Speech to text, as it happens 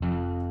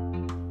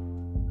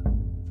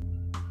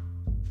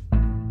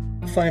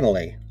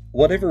finally,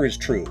 whatever is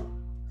true,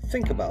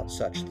 think about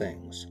such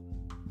things.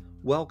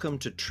 Welcome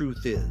to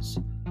Truth Is,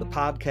 the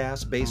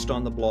podcast based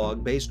on the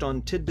blog, based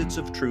on tidbits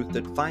of truth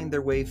that find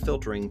their way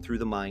filtering through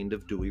the mind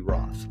of Dewey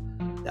Roth.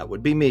 That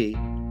would be me,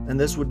 and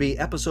this would be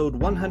episode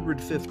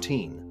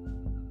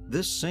 115.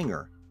 This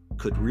singer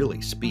could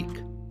really speak.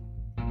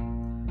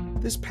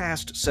 This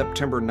past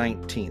September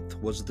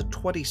 19th was the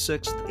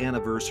 26th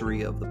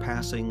anniversary of the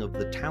passing of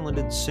the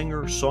talented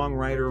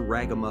singer-songwriter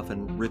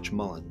ragamuffin Rich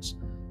Mullins.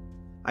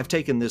 I've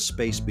taken this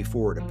space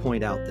before to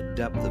point out the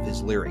depth of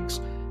his lyrics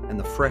and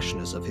the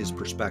freshness of his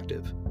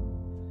perspective.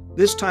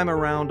 This time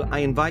around, I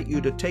invite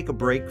you to take a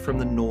break from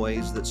the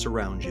noise that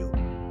surrounds you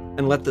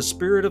and let the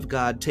Spirit of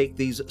God take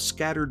these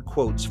scattered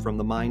quotes from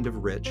the mind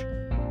of Rich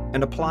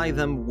and apply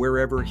them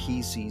wherever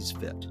he sees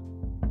fit.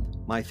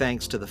 My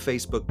thanks to the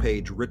Facebook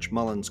page Rich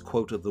Mullins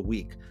Quote of the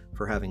Week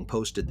for having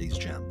posted these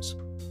gems.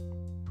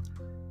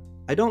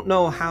 I don't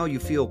know how you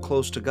feel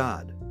close to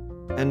God,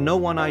 and no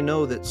one I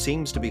know that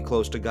seems to be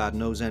close to God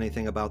knows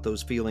anything about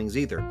those feelings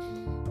either.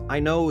 I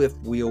know if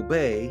we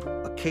obey,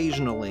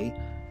 occasionally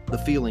the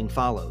feeling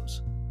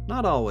follows.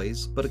 Not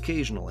always, but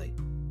occasionally.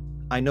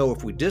 I know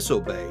if we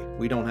disobey,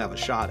 we don't have a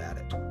shot at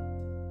it.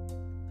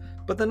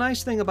 But the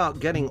nice thing about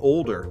getting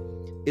older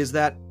is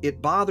that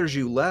it bothers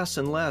you less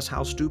and less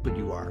how stupid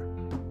you are,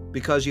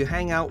 because you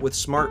hang out with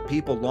smart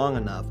people long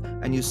enough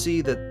and you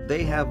see that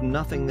they have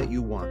nothing that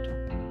you want.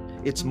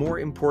 It's more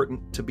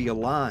important to be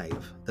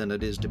alive than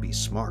it is to be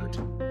smart.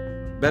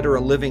 Better a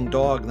living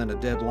dog than a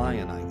dead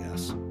lion, I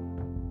guess.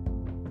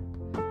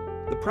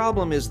 The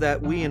problem is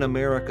that we in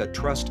America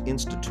trust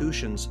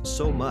institutions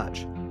so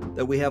much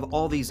that we have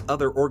all these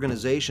other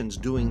organizations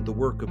doing the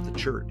work of the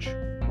church.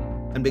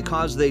 And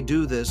because they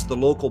do this, the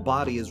local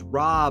body is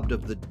robbed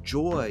of the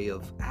joy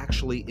of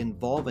actually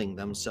involving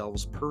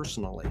themselves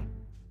personally.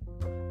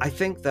 I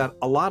think that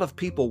a lot of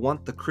people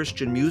want the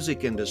Christian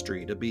music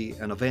industry to be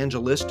an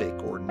evangelistic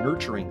or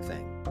nurturing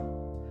thing.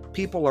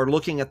 People are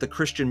looking at the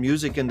Christian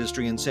music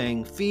industry and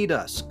saying, feed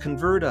us,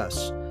 convert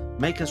us,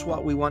 make us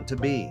what we want to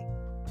be.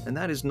 And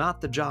that is not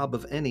the job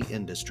of any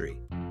industry.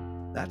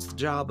 That's the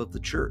job of the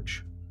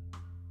church.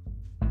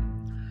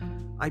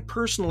 I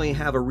personally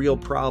have a real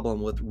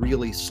problem with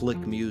really slick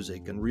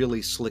music and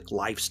really slick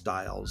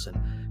lifestyles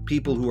and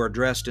people who are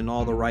dressed in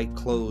all the right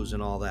clothes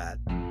and all that.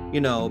 You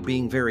know,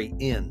 being very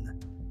in.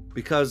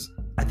 Because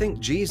I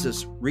think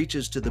Jesus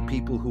reaches to the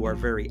people who are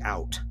very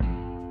out.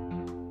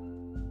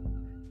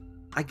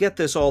 I get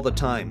this all the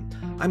time.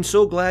 I'm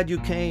so glad you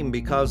came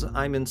because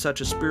I'm in such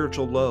a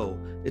spiritual low.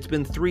 It's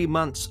been 3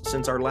 months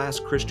since our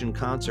last Christian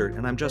concert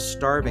and I'm just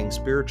starving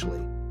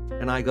spiritually.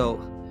 And I go,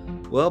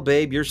 well,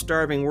 babe, you're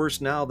starving worse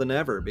now than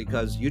ever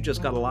because you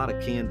just got a lot of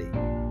candy.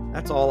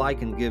 That's all I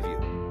can give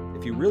you.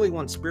 If you really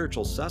want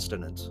spiritual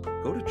sustenance,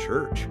 go to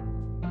church.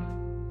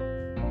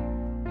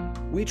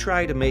 We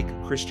try to make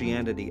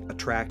Christianity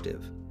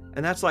attractive,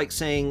 and that's like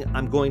saying,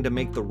 I'm going to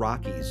make the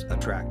Rockies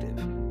attractive.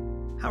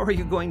 How are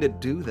you going to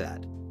do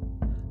that?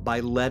 By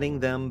letting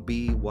them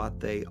be what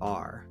they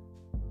are.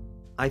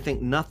 I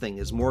think nothing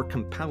is more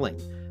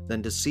compelling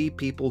than to see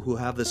people who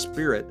have the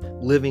Spirit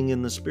living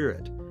in the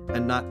Spirit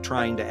and not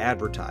trying to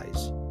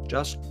advertise,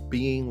 just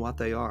being what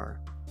they are.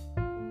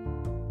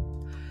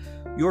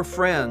 Your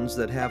friends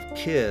that have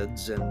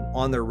kids and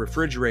on their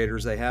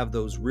refrigerators they have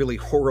those really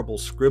horrible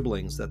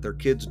scribblings that their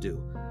kids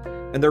do,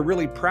 and they're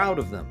really proud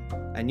of them,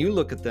 and you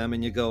look at them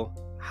and you go,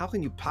 how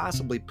can you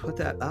possibly put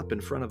that up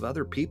in front of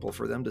other people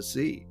for them to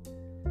see?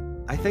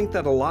 I think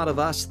that a lot of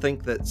us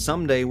think that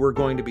someday we're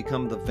going to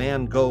become the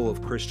Van Gogh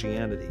of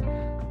Christianity,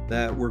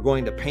 that we're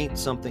going to paint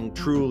something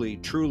truly,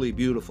 truly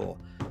beautiful,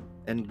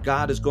 and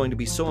God is going to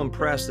be so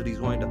impressed that he's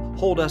going to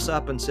hold us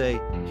up and say,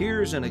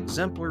 here's an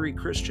exemplary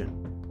Christian.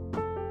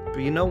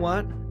 But you know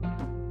what?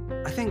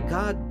 I think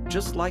God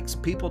just likes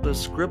people to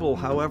scribble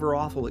however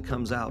awful it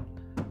comes out.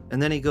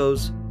 And then he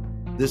goes,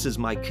 this is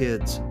my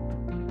kids.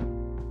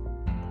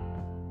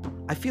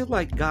 I feel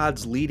like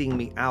God's leading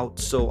me out,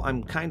 so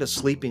I'm kind of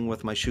sleeping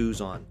with my shoes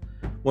on.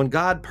 When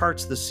God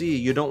parts the sea,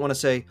 you don't want to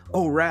say,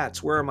 oh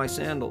rats, where are my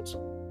sandals?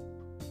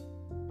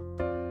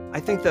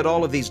 I think that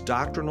all of these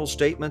doctrinal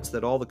statements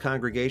that all the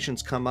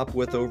congregations come up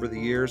with over the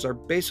years are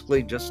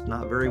basically just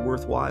not very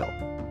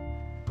worthwhile.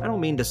 I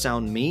don't mean to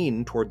sound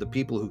mean toward the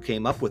people who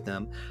came up with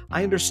them.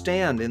 I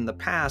understand in the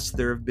past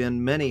there have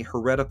been many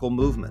heretical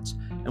movements,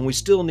 and we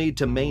still need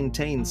to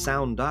maintain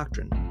sound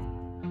doctrine.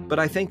 But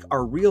I think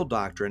our real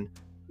doctrine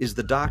is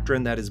the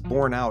doctrine that is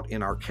borne out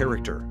in our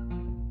character.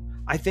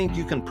 I think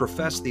you can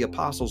profess the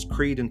Apostles'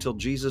 Creed until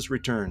Jesus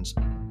returns,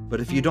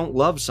 but if you don't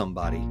love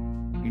somebody,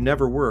 you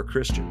never were a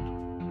Christian.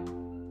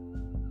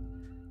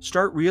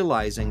 Start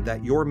realizing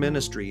that your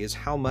ministry is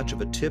how much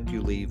of a tip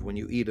you leave when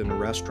you eat in a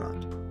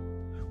restaurant.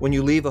 When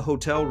you leave a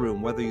hotel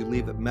room, whether you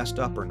leave it messed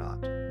up or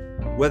not,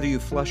 whether you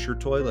flush your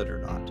toilet or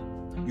not,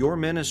 your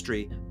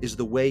ministry is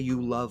the way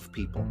you love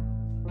people.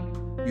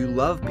 You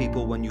love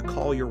people when you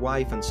call your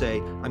wife and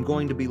say, I'm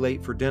going to be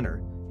late for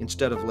dinner,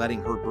 instead of letting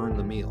her burn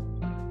the meal.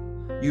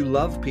 You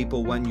love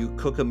people when you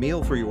cook a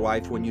meal for your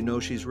wife when you know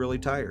she's really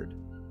tired.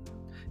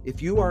 If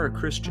you are a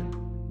Christian,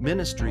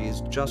 ministry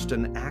is just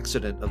an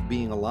accident of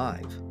being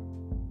alive.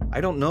 I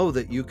don't know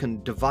that you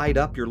can divide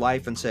up your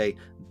life and say,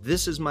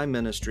 this is my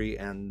ministry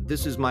and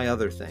this is my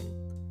other thing,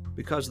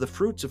 because the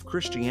fruits of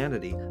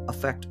Christianity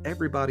affect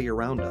everybody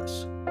around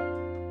us.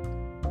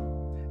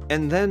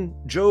 And then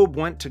Job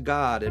went to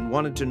God and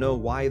wanted to know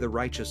why the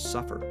righteous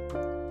suffer.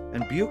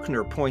 And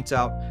Buechner points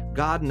out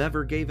God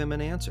never gave him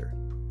an answer.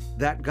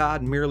 That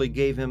God merely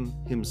gave him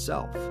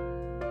himself.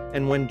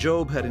 And when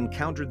Job had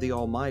encountered the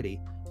Almighty,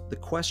 the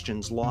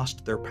questions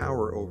lost their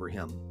power over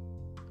him.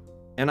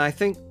 And I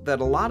think that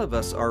a lot of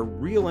us are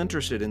real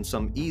interested in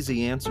some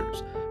easy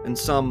answers and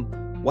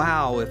some,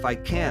 wow,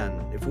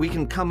 if we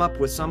can come up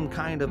with some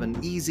kind of an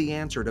easy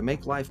answer to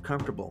make life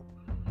comfortable.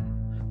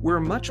 We're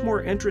much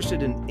more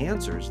interested in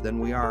answers than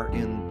we are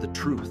in the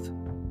truth.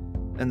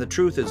 And the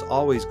truth is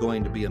always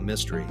going to be a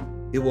mystery.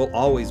 It will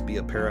always be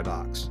a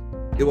paradox.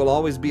 It will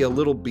always be a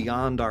little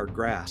beyond our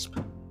grasp.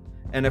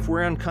 And if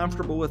we're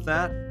uncomfortable with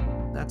that,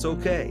 that's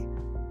okay,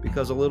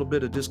 because a little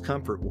bit of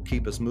discomfort will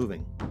keep us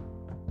moving.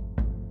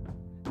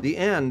 The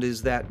end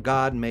is that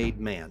God made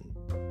man.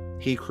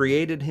 He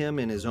created him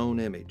in his own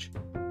image.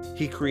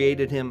 He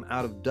created him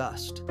out of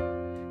dust.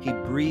 He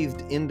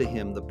breathed into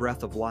him the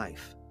breath of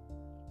life.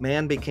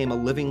 Man became a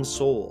living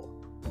soul.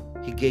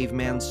 He gave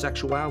man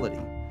sexuality.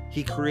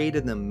 He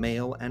created them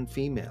male and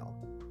female.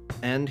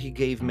 And he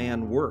gave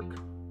man work.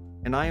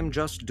 And I am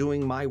just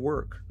doing my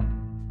work.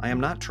 I am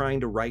not trying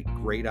to write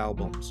great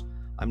albums.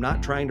 I'm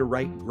not trying to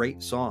write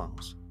great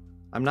songs.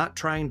 I'm not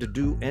trying to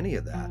do any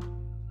of that.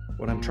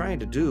 What I'm trying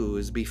to do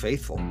is be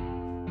faithful.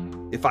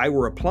 If I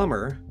were a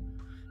plumber,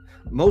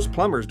 most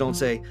plumbers don't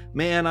say,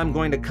 man, I'm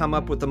going to come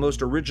up with the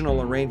most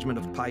original arrangement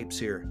of pipes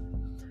here.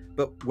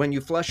 But when you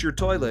flush your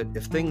toilet,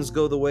 if things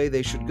go the way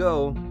they should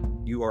go,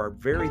 you are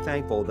very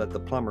thankful that the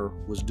plumber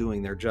was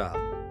doing their job.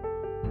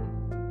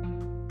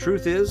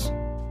 Truth is,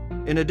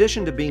 in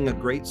addition to being a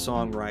great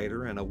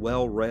songwriter and a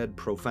well-read,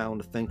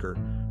 profound thinker,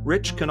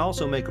 Rich can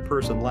also make a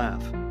person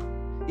laugh.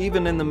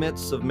 Even in the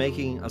midst of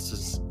making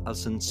a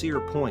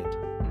sincere point,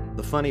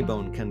 the funny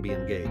bone can be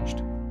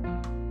engaged.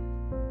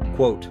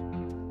 Quote,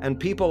 and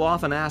people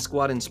often ask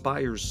what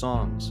inspires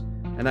songs.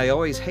 And I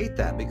always hate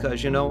that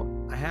because,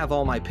 I have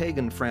all my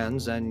pagan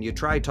friends and you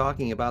try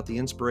talking about the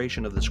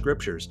inspiration of the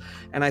scriptures.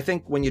 And I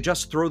think when you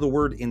just throw the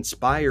word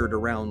inspired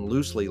around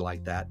loosely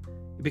like that,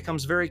 it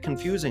becomes very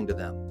confusing to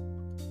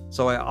them.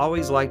 So I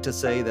always like to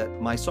say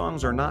that my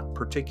songs are not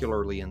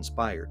particularly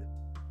inspired.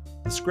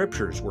 The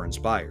scriptures were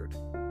inspired.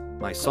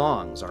 My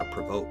songs are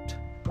provoked.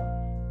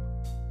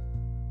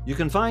 You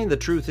can find the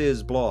Truth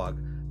Is blog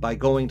by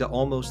going to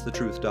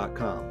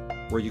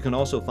almostthetruth.com, where you can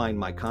also find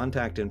my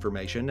contact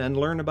information and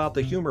learn about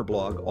the humor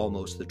blog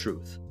Almost the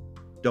Truth.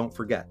 Don't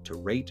forget to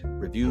rate,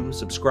 review,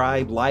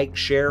 subscribe, like,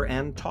 share,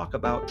 and talk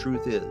about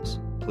Truth Is,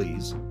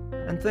 please.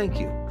 And thank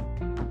you.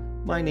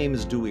 My name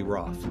is Dewey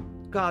Roth.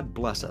 God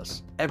bless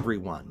us,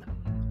 everyone.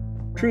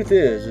 Truth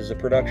Is a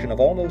production of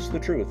Almost the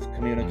Truth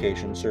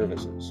Communication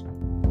Services.